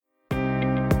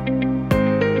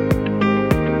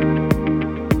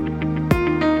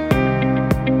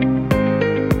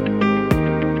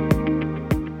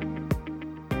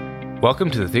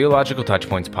Welcome to the Theological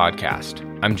Touchpoints podcast.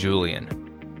 I'm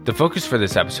Julian. The focus for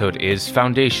this episode is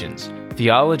Foundations,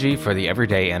 Theology for the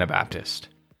Everyday Anabaptist.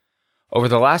 Over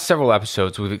the last several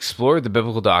episodes, we've explored the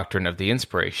biblical doctrine of the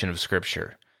inspiration of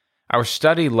Scripture. Our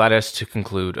study led us to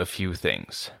conclude a few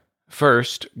things.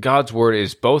 First, God's Word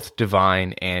is both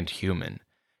divine and human.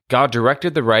 God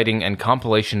directed the writing and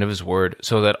compilation of His Word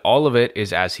so that all of it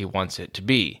is as He wants it to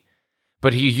be.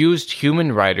 But He used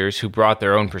human writers who brought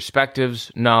their own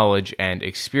perspectives, knowledge, and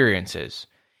experiences.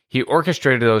 He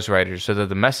orchestrated those writers so that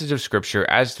the message of Scripture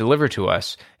as delivered to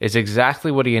us is exactly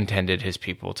what He intended His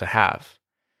people to have.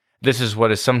 This is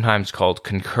what is sometimes called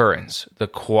concurrence, the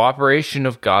cooperation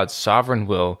of God's sovereign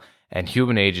will and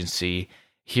human agency,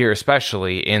 here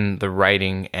especially in the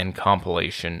writing and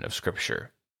compilation of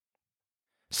Scripture.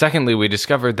 Secondly, we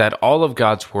discovered that all of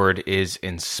God's Word is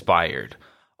inspired.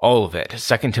 All of it.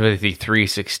 2 Timothy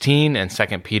 3:16 and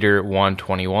 2 Peter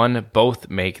 1:21 both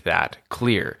make that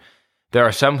clear. There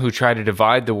are some who try to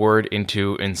divide the Word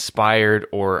into inspired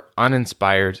or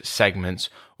uninspired segments,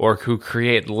 or who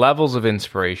create levels of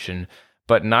inspiration,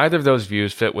 but neither of those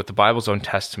views fit with the Bible's own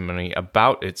testimony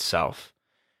about itself.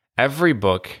 Every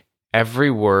book,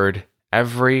 every word,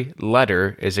 every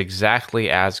letter is exactly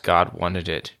as God wanted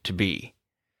it to be.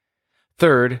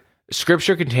 Third,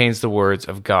 Scripture contains the words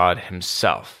of God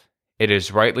Himself. It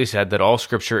is rightly said that all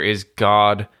Scripture is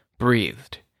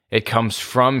God-breathed. It comes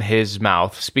from His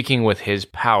mouth, speaking with His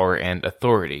power and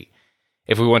authority.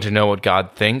 If we want to know what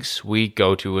God thinks, we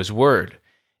go to His Word.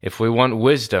 If we want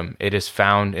wisdom, it is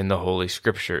found in the Holy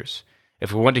Scriptures.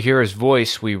 If we want to hear His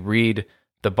voice, we read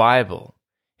the Bible.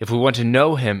 If we want to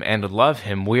know Him and love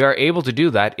Him, we are able to do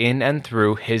that in and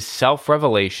through His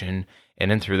self-revelation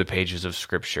and through the pages of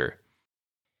Scripture.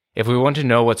 If we want to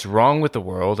know what's wrong with the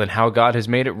world and how God has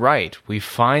made it right, we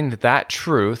find that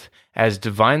truth as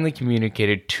divinely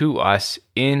communicated to us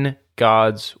in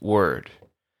God's Word.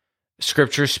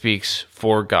 Scripture speaks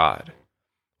for God.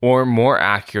 Or more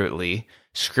accurately,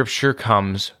 Scripture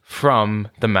comes from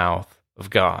the mouth of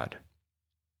God.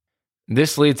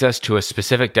 This leads us to a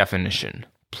specific definition: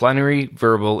 plenary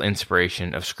verbal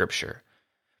inspiration of Scripture.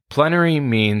 Plenary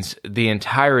means the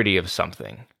entirety of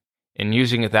something. In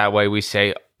using it that way, we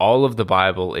say all of the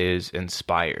Bible is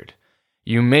inspired.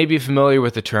 You may be familiar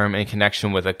with the term in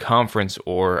connection with a conference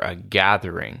or a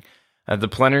gathering. The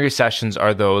plenary sessions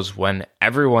are those when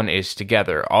everyone is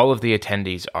together, all of the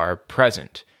attendees are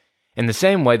present. In the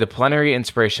same way, the plenary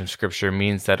inspiration of Scripture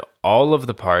means that all of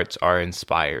the parts are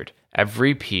inspired.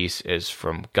 Every piece is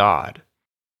from God.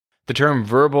 The term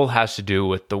verbal has to do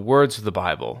with the words of the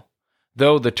Bible.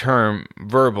 Though the term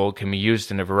verbal can be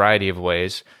used in a variety of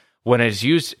ways, when it is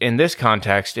used in this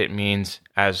context, it means,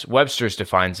 as Webster's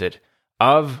defines it,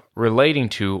 of, relating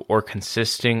to, or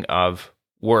consisting of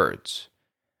words.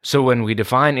 So when we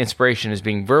define inspiration as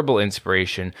being verbal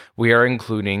inspiration, we are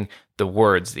including the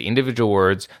words, the individual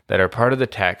words that are part of the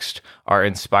text, are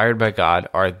inspired by God,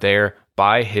 are there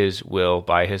by His will,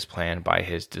 by His plan, by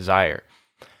His desire.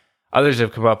 Others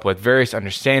have come up with various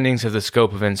understandings of the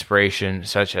scope of inspiration,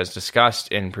 such as discussed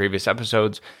in previous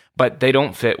episodes, but they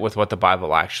don't fit with what the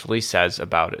Bible actually says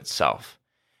about itself.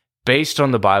 Based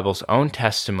on the Bible's own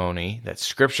testimony that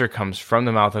Scripture comes from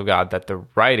the mouth of God, that the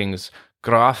writings,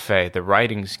 graphe, the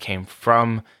writings came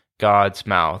from God's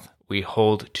mouth, we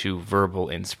hold to verbal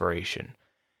inspiration.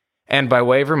 And by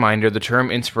way of reminder, the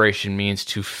term inspiration means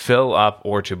to fill up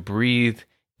or to breathe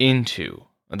into.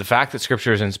 The fact that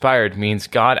Scripture is inspired means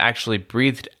God actually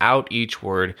breathed out each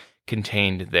word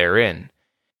contained therein.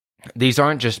 These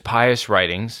aren't just pious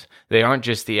writings. They aren't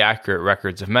just the accurate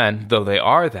records of men, though they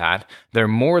are that. They're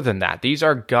more than that. These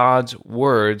are God's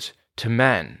words to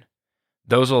men,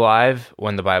 those alive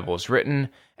when the Bible was written,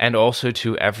 and also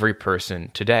to every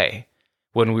person today.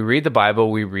 When we read the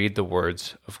Bible, we read the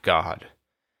words of God.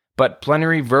 But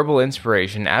plenary verbal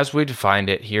inspiration, as we defined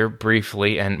it here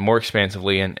briefly and more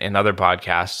expansively in other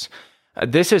podcasts,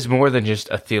 this is more than just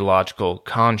a theological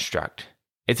construct.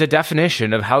 It's a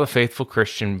definition of how the faithful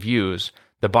Christian views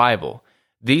the Bible.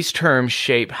 These terms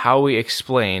shape how we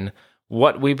explain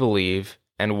what we believe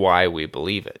and why we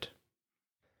believe it.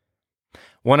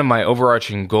 One of my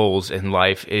overarching goals in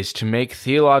life is to make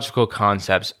theological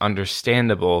concepts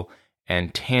understandable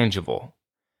and tangible.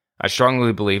 I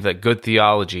strongly believe that good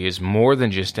theology is more than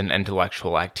just an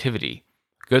intellectual activity.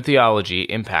 Good theology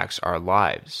impacts our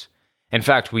lives. In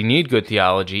fact, we need good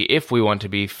theology if we want to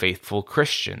be faithful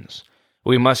Christians.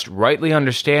 We must rightly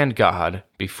understand God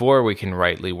before we can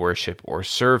rightly worship or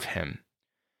serve Him.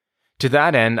 To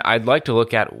that end, I'd like to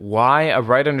look at why a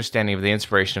right understanding of the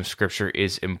inspiration of Scripture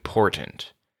is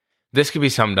important. This can be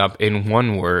summed up in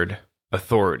one word: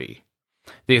 authority.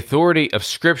 The authority of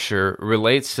Scripture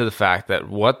relates to the fact that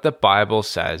what the Bible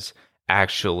says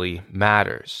actually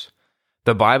matters.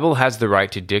 The Bible has the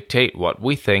right to dictate what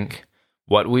we think,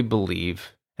 what we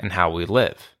believe, and how we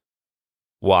live.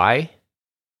 Why?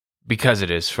 Because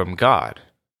it is from God.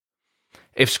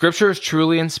 If Scripture is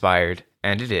truly inspired,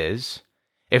 and it is,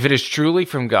 if it is truly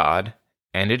from God,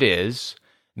 and it is,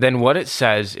 then what it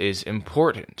says is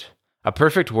important. A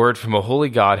perfect word from a holy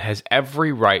God has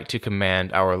every right to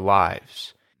command our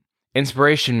lives.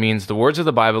 Inspiration means the words of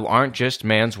the Bible aren't just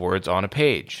man's words on a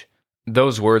page.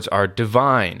 Those words are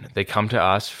divine. They come to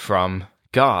us from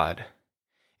God.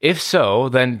 If so,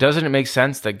 then doesn't it make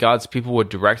sense that God's people would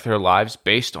direct their lives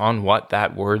based on what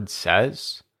that word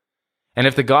says? And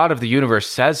if the God of the universe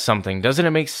says something, doesn't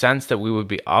it make sense that we would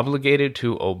be obligated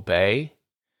to obey?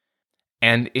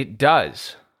 And it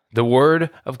does. The Word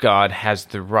of God has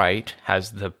the right,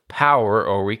 has the power,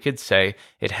 or we could say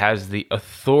it has the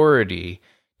authority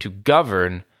to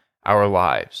govern our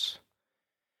lives.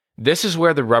 This is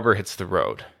where the rubber hits the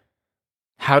road.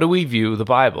 How do we view the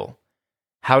Bible?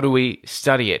 How do we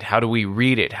study it? How do we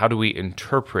read it? How do we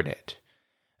interpret it?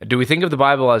 Do we think of the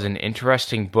Bible as an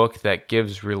interesting book that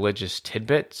gives religious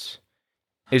tidbits?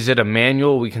 Is it a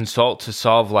manual we consult to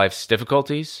solve life's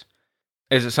difficulties?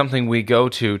 Is it something we go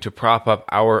to prop up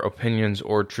our opinions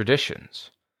or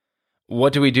traditions?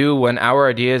 What do we do when our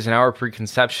ideas and our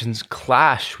preconceptions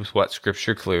clash with what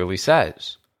Scripture clearly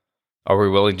says? Are we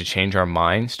willing to change our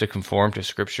minds to conform to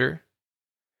Scripture?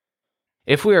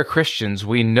 If we are Christians,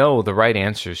 we know the right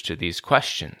answers to these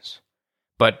questions.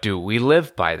 But do we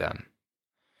live by them?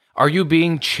 Are you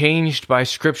being changed by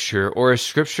Scripture, or is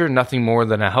Scripture nothing more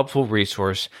than a helpful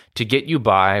resource to get you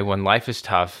by when life is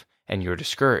tough and you're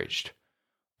discouraged?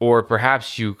 Or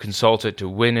perhaps you consult it to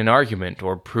win an argument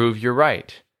or prove you're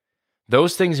right.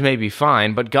 Those things may be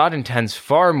fine, but God intends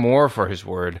far more for His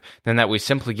Word than that we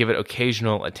simply give it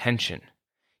occasional attention.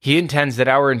 He intends that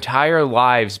our entire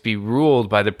lives be ruled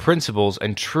by the principles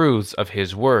and truths of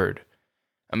His Word.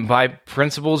 And by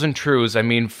principles and truths, I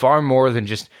mean far more than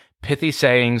just pithy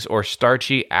sayings or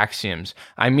starchy axioms.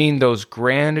 I mean those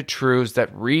grand truths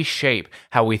that reshape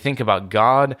how we think about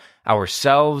God,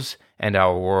 ourselves, and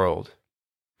our world.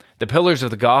 The pillars of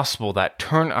the gospel that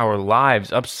turn our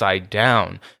lives upside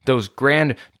down, those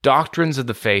grand doctrines of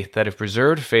the faith that have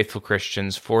preserved faithful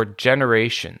Christians for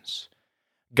generations.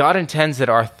 God intends that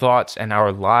our thoughts and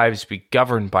our lives be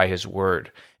governed by His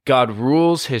Word. God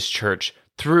rules His church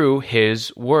through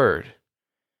His Word.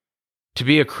 To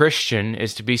be a Christian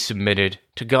is to be submitted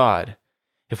to God.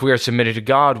 If we are submitted to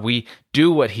God, we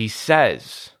do what He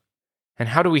says. And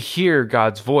how do we hear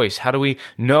God's voice? How do we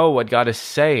know what God is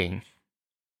saying?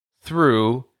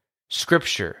 Through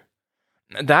Scripture.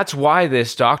 That's why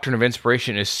this doctrine of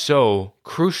inspiration is so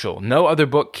crucial. No other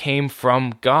book came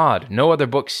from God. No other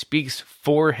book speaks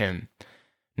for Him.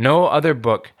 No other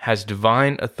book has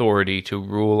divine authority to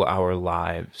rule our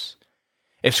lives.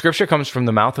 If Scripture comes from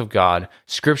the mouth of God,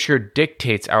 Scripture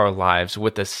dictates our lives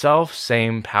with the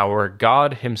self-same power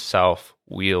God Himself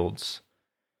wields.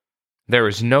 There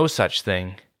is no such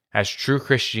thing as true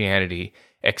Christianity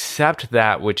except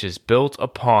that which is built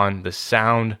upon the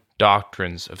sound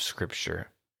doctrines of Scripture.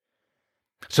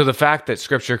 So the fact that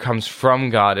Scripture comes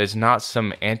from God is not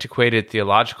some antiquated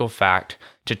theological fact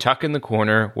to tuck in the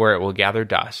corner where it will gather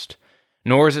dust,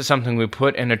 nor is it something we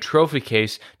put in a trophy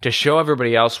case to show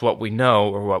everybody else what we know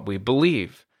or what we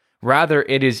believe. Rather,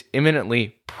 it is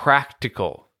eminently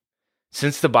practical.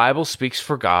 Since the Bible speaks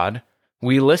for God,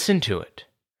 we listen to it.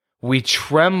 We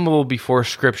tremble before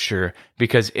Scripture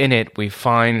because in it we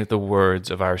find the words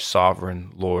of our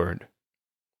sovereign Lord.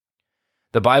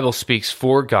 The Bible speaks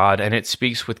for God and it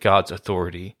speaks with God's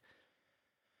authority.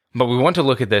 But we want to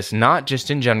look at this not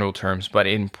just in general terms, but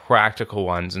in practical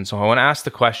ones. And so I want to ask the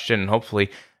question and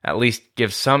hopefully at least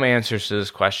give some answers to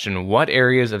this question. What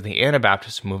areas of the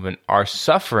Anabaptist movement are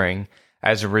suffering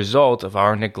as a result of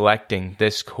our neglecting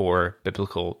this core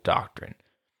biblical doctrine?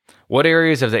 What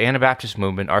areas of the Anabaptist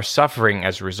movement are suffering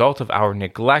as a result of our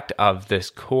neglect of this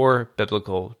core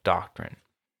biblical doctrine?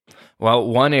 Well,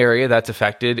 one area that's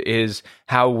affected is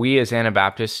how we as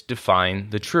Anabaptists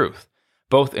define the truth,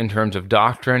 both in terms of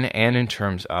doctrine and in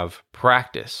terms of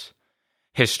practice.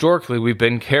 Historically, we've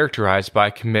been characterized by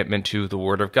commitment to the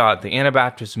Word of God. The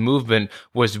Anabaptist movement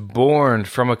was born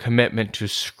from a commitment to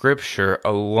Scripture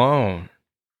alone.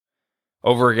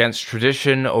 Over against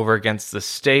tradition, over against the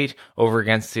state, over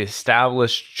against the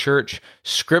established church,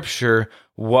 Scripture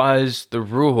was the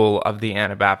rule of the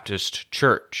Anabaptist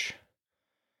church.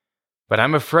 But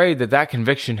I'm afraid that that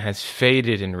conviction has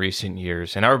faded in recent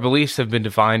years, and our beliefs have been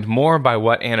defined more by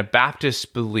what Anabaptists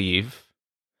believe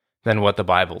than what the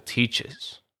Bible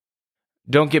teaches.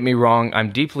 Don't get me wrong,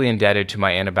 I'm deeply indebted to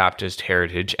my Anabaptist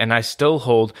heritage, and I still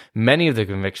hold many of the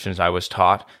convictions I was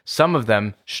taught, some of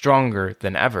them stronger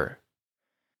than ever.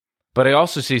 But I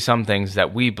also see some things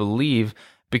that we believe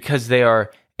because they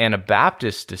are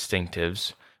Anabaptist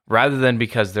distinctives rather than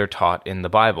because they're taught in the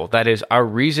Bible. That is, our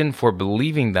reason for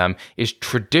believing them is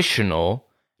traditional,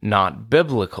 not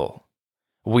biblical.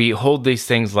 We hold these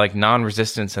things like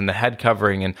non-resistance and the head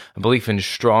covering and a belief in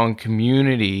strong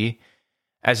community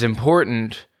as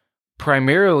important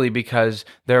primarily because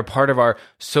they're part of our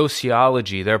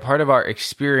sociology, they're part of our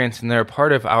experience, and they're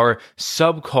part of our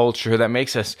subculture that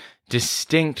makes us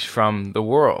distinct from the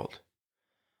world.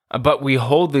 But we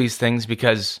hold these things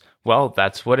because, well,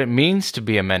 that's what it means to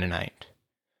be a Mennonite.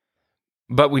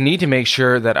 But we need to make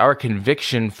sure that our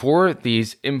conviction for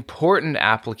these important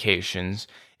applications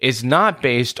is not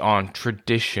based on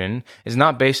tradition, is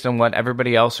not based on what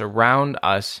everybody else around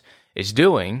us is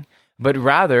doing, but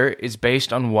rather is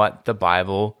based on what the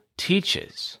Bible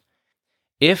teaches.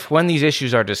 If, when these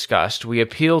issues are discussed, we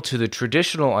appeal to the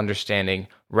traditional understanding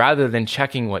rather than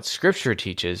checking what Scripture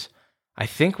teaches, I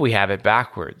think we have it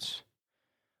backwards.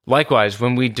 Likewise,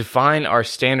 when we define our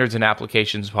standards and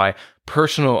applications by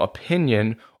personal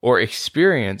opinion or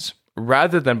experience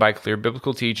rather than by clear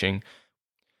biblical teaching,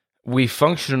 we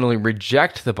functionally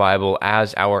reject the Bible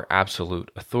as our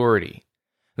absolute authority.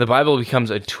 The Bible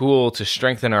becomes a tool to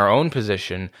strengthen our own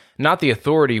position, not the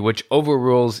authority which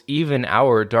overrules even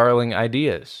our darling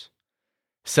ideas.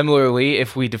 Similarly,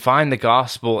 if we define the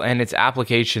gospel and its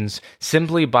applications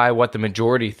simply by what the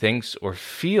majority thinks or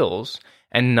feels,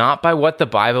 and not by what the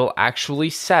Bible actually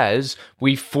says,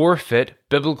 we forfeit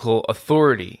biblical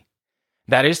authority.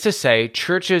 That is to say,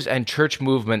 churches and church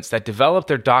movements that develop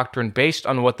their doctrine based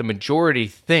on what the majority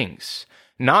thinks,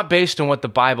 not based on what the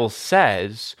Bible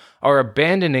says, are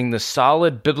abandoning the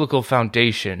solid biblical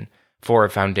foundation for a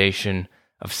foundation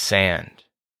of sand.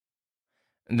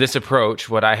 This approach,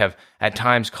 what I have at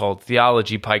times called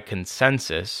theology by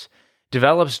consensus,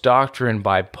 develops doctrine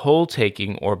by poll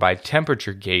taking or by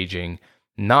temperature gauging,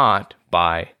 not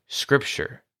by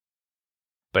Scripture.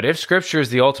 But if Scripture is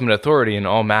the ultimate authority in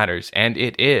all matters, and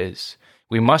it is,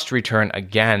 we must return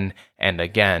again and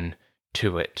again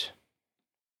to it.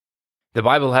 The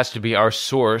Bible has to be our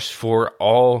source for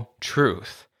all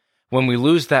truth. When we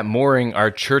lose that mooring, our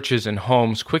churches and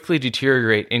homes quickly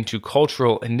deteriorate into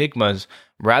cultural enigmas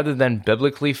rather than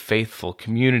biblically faithful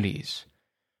communities.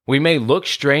 We may look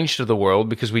strange to the world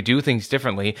because we do things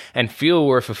differently and feel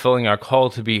we're fulfilling our call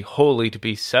to be holy, to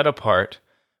be set apart,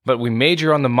 but we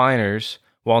major on the minors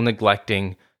while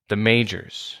neglecting the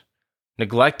majors.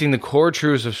 Neglecting the core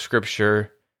truths of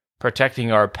Scripture,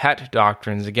 protecting our pet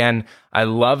doctrines. Again, I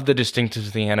love the distinctives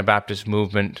of the Anabaptist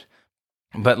movement,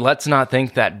 but let's not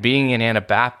think that being an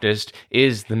Anabaptist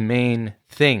is the main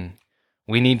thing.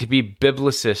 We need to be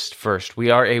biblicists first.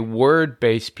 We are a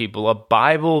word-based people, a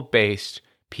Bible-based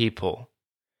people.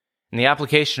 In the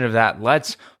application of that,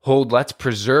 let's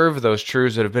preserve those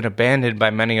truths that have been abandoned by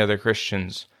many other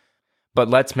Christians. But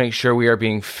let's make sure we are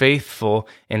being faithful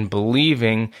in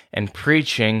believing and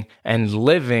preaching and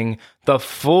living the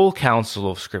full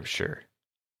counsel of Scripture,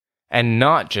 and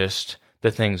not just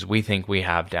the things we think we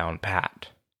have down pat.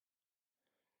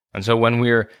 And so when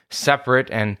we're separate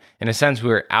and, in a sense,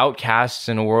 we're outcasts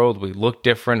in a world, we look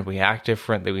different, we act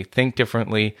differently, we think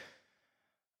differently,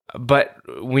 but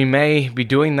we may be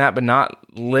doing that but not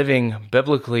living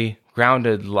biblically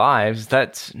grounded lives.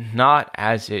 That's not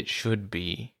as it should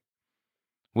be.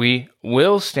 We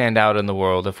will stand out in the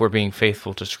world if we're being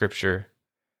faithful to Scripture,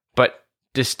 but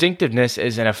distinctiveness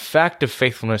is an effect of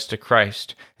faithfulness to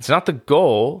Christ. It's not the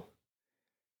goal.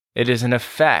 It is an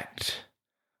effect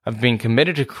of being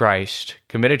committed to Christ,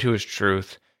 committed to His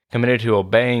truth, committed to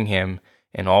obeying Him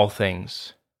in all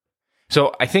things.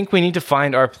 So I think we need to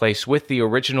find our place with the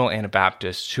original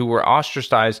Anabaptists who were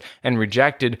ostracized and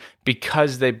rejected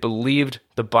because they believed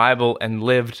the Bible and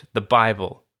lived the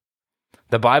Bible.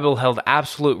 The Bible held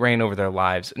absolute reign over their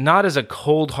lives, not as a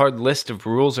cold, hard list of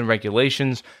rules and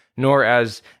regulations, nor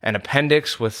as an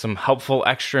appendix with some helpful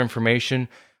extra information,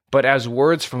 but as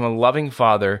words from a loving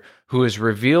Father who has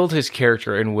revealed His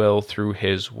character and will through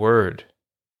His Word.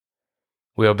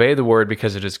 We obey the Word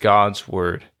because it is God's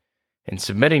Word. In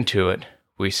submitting to it,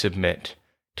 we submit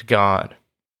to God.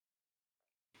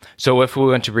 So if we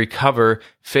want to recover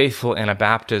faithful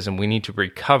Anabaptism, we need to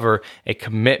recover a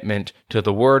commitment to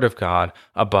the Word of God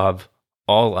above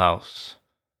all else.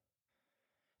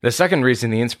 The second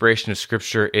reason the inspiration of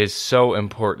Scripture is so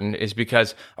important is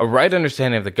because a right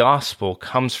understanding of the gospel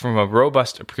comes from a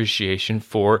robust appreciation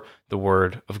for the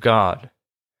Word of God.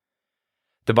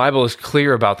 The Bible is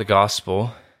clear about the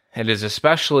gospel. It is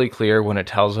especially clear when it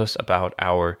tells us about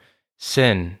our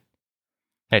sin.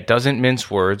 It doesn't mince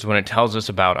words when it tells us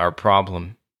about our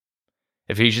problem.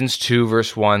 Ephesians 2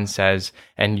 verse 1 says,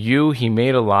 "And you he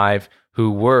made alive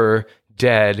who were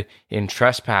dead in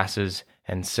trespasses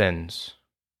and sins."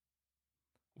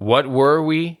 What were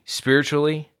we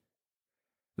spiritually?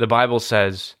 The Bible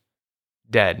says,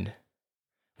 dead.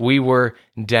 We were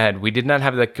dead. We did not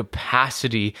have the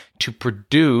capacity to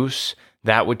produce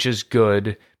that which is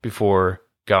good before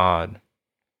God.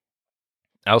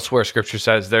 Elsewhere, Scripture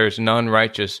says, "There is none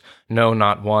righteous, no,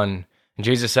 not one." And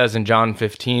Jesus says in John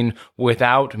 15,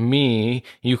 "Without me,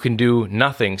 you can do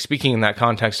nothing." Speaking in that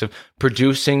context of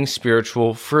producing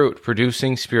spiritual fruit,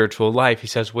 producing spiritual life. He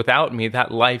says, "Without me,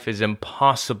 that life is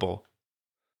impossible."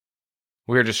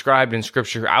 We are described in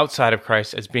Scripture outside of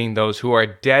Christ as being those who are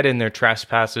dead in their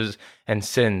trespasses and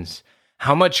sins.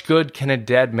 How much good can a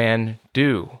dead man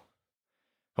do?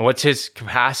 And what's his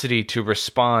capacity to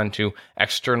respond to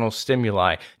external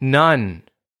stimuli? None.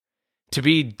 To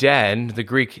be dead, the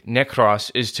Greek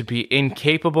nekros, is to be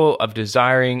incapable of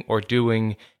desiring or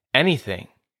doing anything.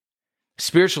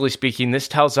 Spiritually speaking, this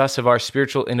tells us of our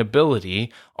spiritual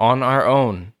inability on our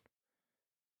own.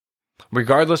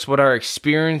 Regardless what our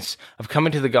experience of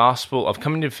coming to the gospel, of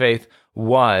coming to faith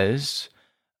was,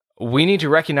 we need to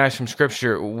recognize from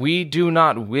Scripture, we do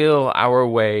not will our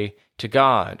way to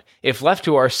God. If left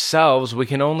to ourselves, we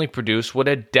can only produce what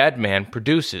a dead man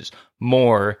produces,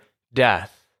 more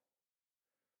death.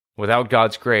 Without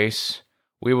God's grace,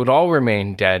 we would all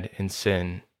remain dead in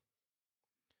sin.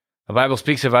 The Bible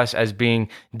speaks of us as being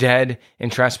dead in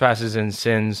trespasses and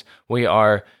sins. We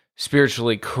are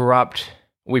spiritually corrupt.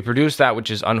 We produce that which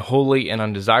is unholy and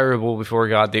undesirable before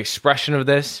God. The expression of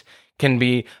this can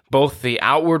be both the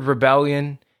outward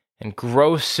rebellion and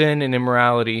gross sin and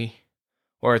immorality,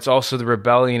 or it's also the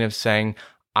rebellion of saying,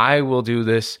 I will do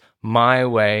this my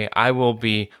way. I will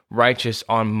be righteous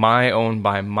on my own,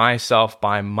 by myself,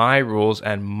 by my rules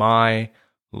and my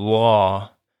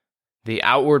law. The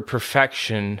outward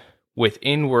perfection with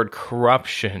inward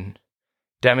corruption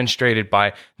demonstrated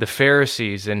by the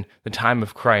Pharisees in the time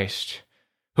of Christ,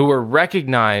 who were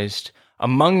recognized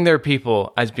among their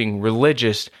people as being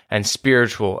religious and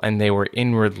spiritual, and they were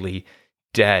inwardly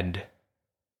dead.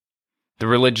 The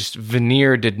religious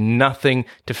veneer did nothing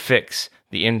to fix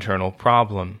the internal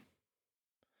problem.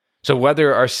 So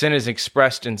whether our sin is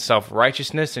expressed in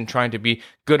self-righteousness and trying to be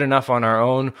good enough on our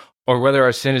own, or whether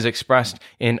our sin is expressed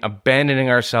in abandoning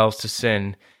ourselves to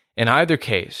sin, in either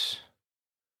case,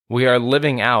 we are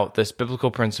living out this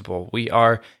biblical principle. We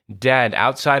are dead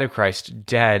outside of Christ,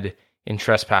 dead in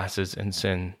trespasses and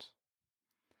sins.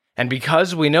 And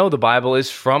because we know the Bible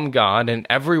is from God and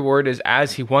every word is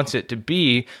as He wants it to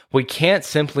be, we can't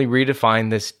simply redefine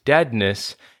this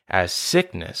deadness as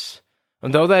sickness,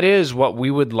 though that is what we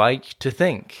would like to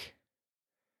think.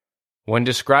 When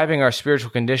describing our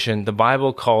spiritual condition, the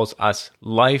Bible calls us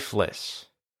lifeless,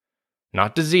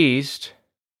 not diseased,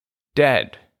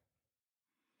 dead.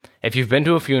 If you've been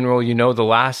to a funeral, you know the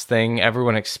last thing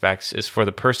everyone expects is for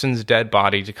the person's dead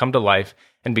body to come to life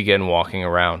and begin walking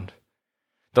around.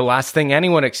 The last thing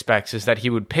anyone expects is that he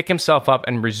would pick himself up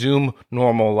and resume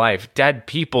normal life. Dead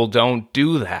people don't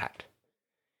do that.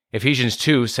 Ephesians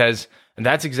 2 says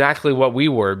that's exactly what we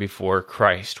were before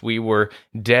Christ. We were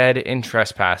dead in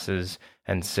trespasses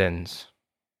and sins.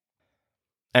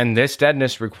 And this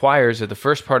deadness requires that the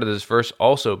first part of this verse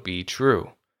also be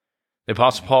true. The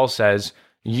Apostle Paul says,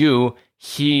 "You,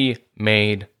 He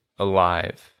made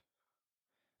alive."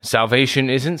 Salvation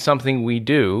isn't something we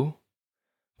do,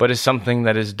 but is something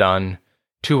that is done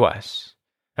to us.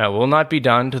 Now, it will not be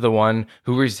done to the one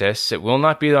who resists. It will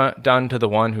not be done to the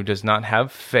one who does not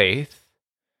have faith.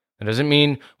 It doesn't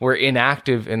mean we're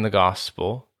inactive in the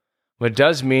gospel, but it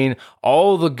does mean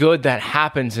all the good that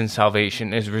happens in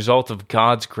salvation is a result of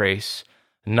God's grace,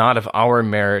 not of our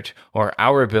merit or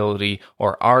our ability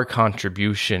or our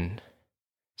contribution.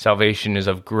 Salvation is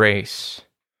of grace.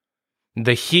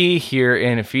 The He here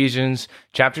in Ephesians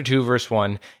chapter 2, verse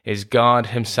 1 is God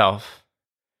Himself.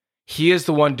 He is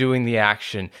the one doing the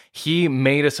action. He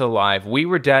made us alive. We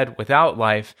were dead without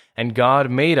life, and God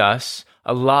made us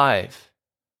alive.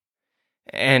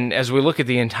 And as we look at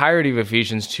the entirety of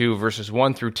Ephesians 2, verses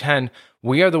 1 through 10,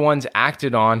 we are the ones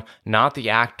acted on, not the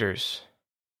actors.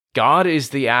 God is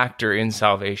the actor in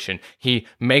salvation. He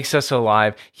makes us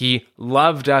alive. He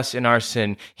loved us in our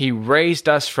sin. He raised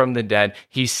us from the dead.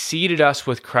 He seated us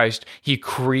with Christ. He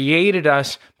created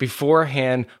us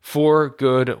beforehand for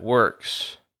good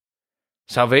works.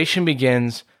 Salvation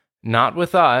begins not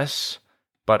with us,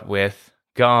 but with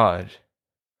God.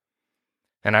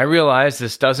 And I realize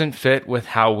this doesn't fit with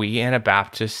how we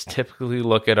Anabaptists typically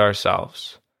look at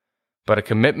ourselves. But a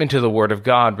commitment to the Word of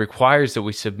God requires that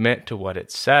we submit to what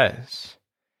it says.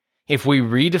 If we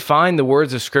redefine the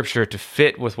words of Scripture to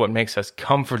fit with what makes us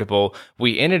comfortable,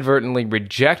 we inadvertently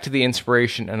reject the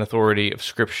inspiration and authority of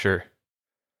Scripture.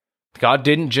 God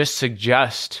didn't just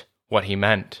suggest what He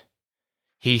meant.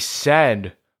 He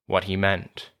said what He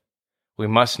meant. We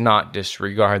must not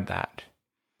disregard that.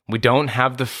 We don't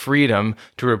have the freedom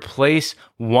to replace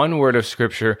one word of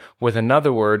Scripture with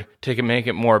another word to make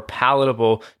it more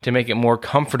palatable, to make it more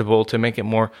comfortable, to make it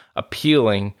more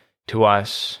appealing to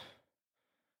us.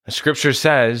 The Scripture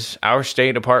says our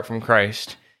state apart from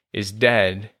Christ is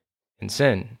dead in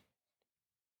sin.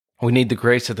 We need the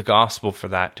grace of the gospel for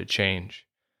that to change.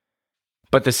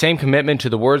 But the same commitment to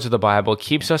the words of the Bible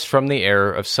keeps us from the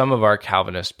error of some of our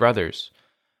Calvinist brothers.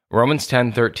 Romans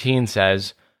 10:13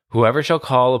 says, "Whoever shall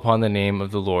call upon the name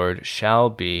of the Lord shall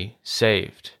be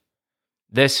saved."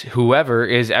 This whoever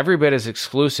is every bit as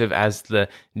exclusive as the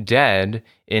dead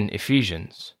in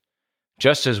Ephesians.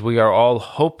 Just as we are all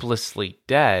hopelessly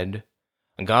dead,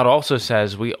 God also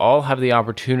says we all have the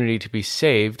opportunity to be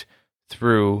saved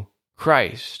through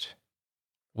Christ.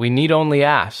 We need only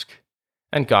ask,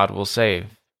 and God will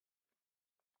save.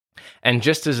 And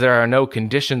just as there are no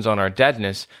conditions on our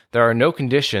deadness, there are no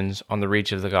conditions on the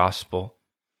reach of the gospel.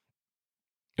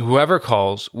 Whoever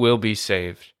calls will be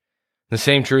saved. The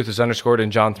same truth is underscored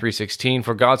in John 3:16,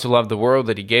 "For God so loved the world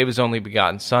that He gave His only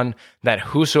begotten Son, that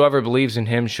whosoever believes in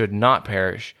Him should not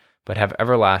perish, but have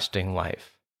everlasting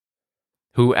life."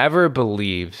 Whoever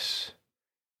believes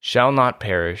shall not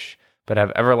perish, but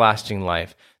have everlasting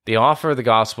life. The offer of the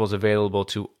gospel is available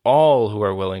to all who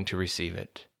are willing to receive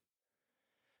it.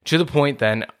 To the point,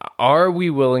 then, are we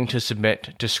willing to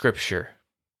submit to Scripture?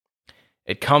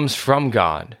 It comes from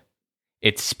God.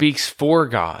 It speaks for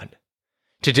God.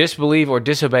 To disbelieve or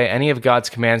disobey any of God's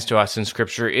commands to us in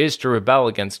Scripture is to rebel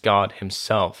against God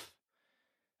Himself.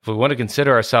 If we want to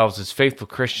consider ourselves as faithful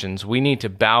Christians, we need to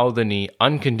bow the knee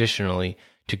unconditionally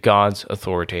to God's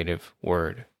authoritative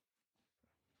word.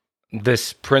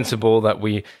 This principle that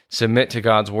we submit to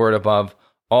God's word above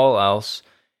all else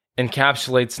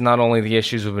encapsulates not only the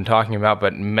issues we've been talking about,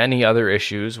 but many other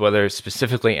issues, whether it's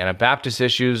specifically Anabaptist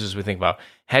issues as we think about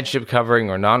headship covering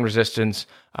or non-resistance,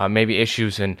 maybe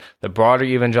issues in the broader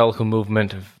evangelical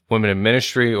movement of women in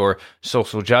ministry, or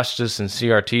social justice and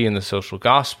CRT and the social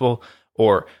gospel,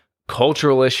 or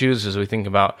cultural issues as we think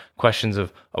about questions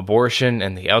of abortion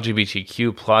and the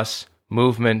LGBTQ plus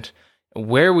movement.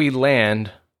 Where we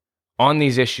land on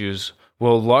these issues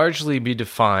will largely be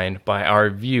defined by our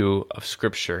view of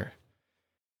Scripture.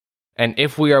 And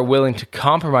if we are willing to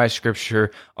compromise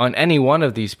Scripture on any one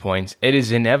of these points, it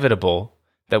is inevitable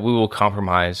that we will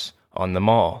compromise on them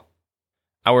all.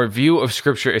 Our view of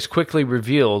Scripture is quickly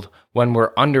revealed when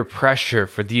we're under pressure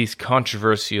for these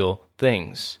controversial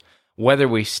things. Whether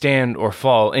we stand or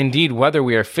fall, indeed whether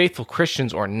we are faithful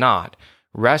Christians or not,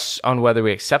 rests on whether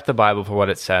we accept the Bible for what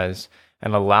it says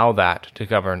and allow that to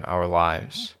govern our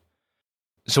lives.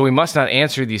 So we must not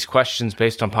answer these questions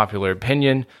based on popular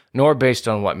opinion, nor based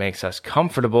on what makes us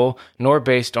comfortable, nor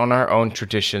based on our own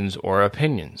traditions or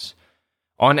opinions.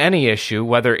 On any issue,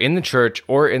 whether in the church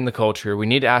or in the culture, we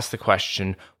need to ask the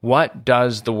question, what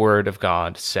does the Word of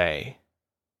God say?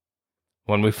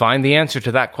 When we find the answer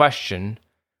to that question,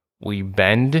 we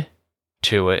bend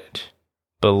to it,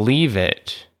 believe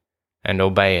it, and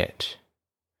obey it.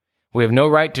 We have no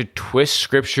right to twist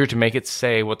Scripture to make it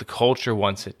say what the culture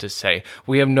wants it to say.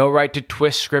 We have no right to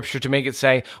twist Scripture to make it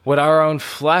say what our own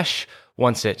flesh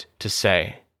wants it to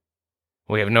say.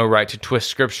 We have no right to twist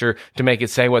Scripture to make it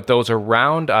say what those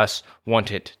around us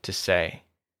want it to say.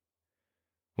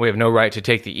 We have no right to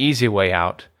take the easy way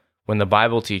out when the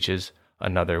Bible teaches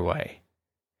another way.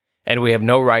 And we have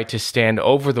no right to stand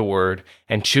over the Word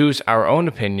and choose our own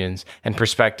opinions and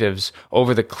perspectives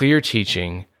over the clear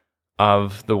teaching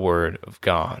of the Word of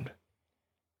God.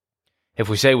 If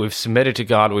we say we've submitted to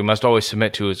God, we must always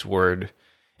submit to His Word.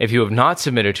 If you have not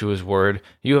submitted to His Word,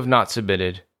 you have not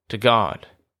submitted to God.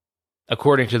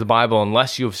 According to the Bible,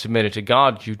 unless you have submitted to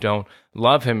God, you don't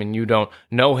love Him and you don't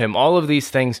know Him. All of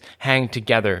these things hang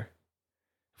together.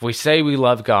 If we say we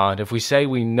love God, if we say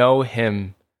we know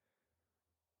Him,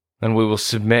 then we will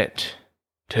submit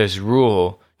to His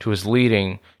rule, to His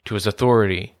leading, to His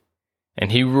authority.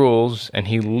 And He rules, and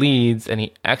He leads, and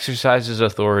He exercises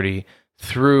authority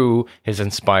through His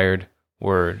inspired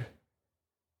Word.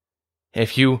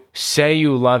 If you say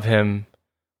you love Him,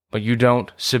 but you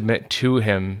don't submit to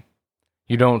Him,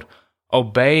 you don't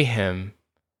obey Him,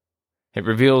 it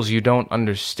reveals you don't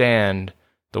understand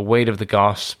the weight of the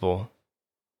gospel.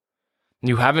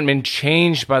 You haven't been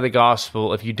changed by the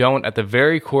gospel if you don't, at the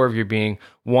very core of your being,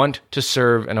 want to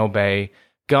serve and obey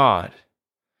God.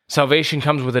 Salvation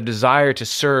comes with a desire to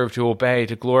serve, to obey,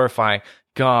 to glorify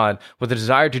God, with a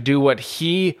desire to do what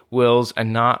He wills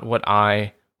and not what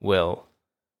I will.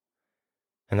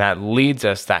 And that leads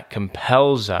us, that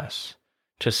compels us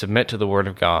to submit to the Word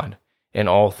of God in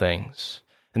all things.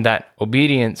 And that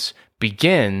obedience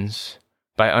begins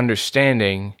by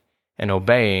understanding and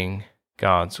obeying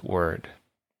God's Word.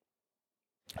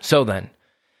 So then,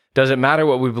 does it matter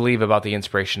what we believe about the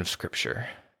inspiration of Scripture?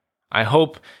 I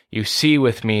hope you see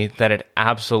with me that it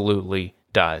absolutely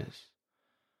does.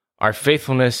 Our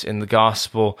faithfulness in the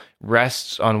gospel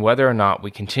rests on whether or not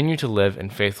we continue to live in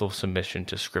faithful submission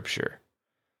to Scripture.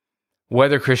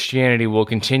 Whether Christianity will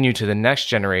continue to the next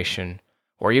generation,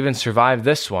 or even survive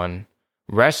this one,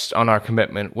 rests on our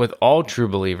commitment with all true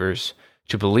believers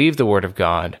to believe the Word of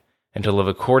God and to live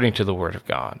according to the Word of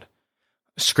God.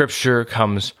 Scripture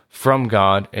comes from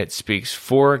God, it speaks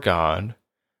for God,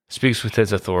 speaks with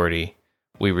His authority.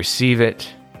 We receive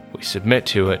it, we submit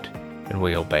to it, and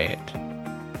we obey it.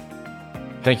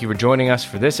 Thank you for joining us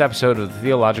for this episode of the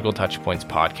Theological Touchpoints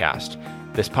podcast.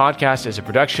 This podcast is a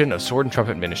production of Sword and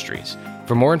Trumpet Ministries.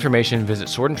 For more information, visit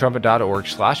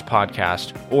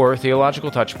swordandtrumpet.org/podcast or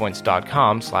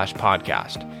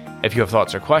theologicaltouchpoints.com/podcast. If you have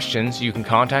thoughts or questions, you can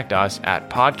contact us at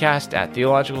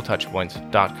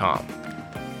podcast@theologicaltouchpoints.com.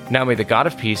 Now may the God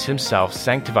of peace Himself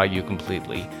sanctify you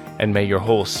completely, and may your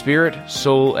whole spirit,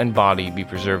 soul, and body be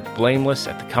preserved blameless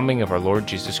at the coming of our Lord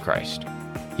Jesus Christ.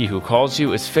 He who calls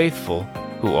you is faithful,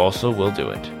 who also will do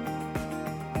it.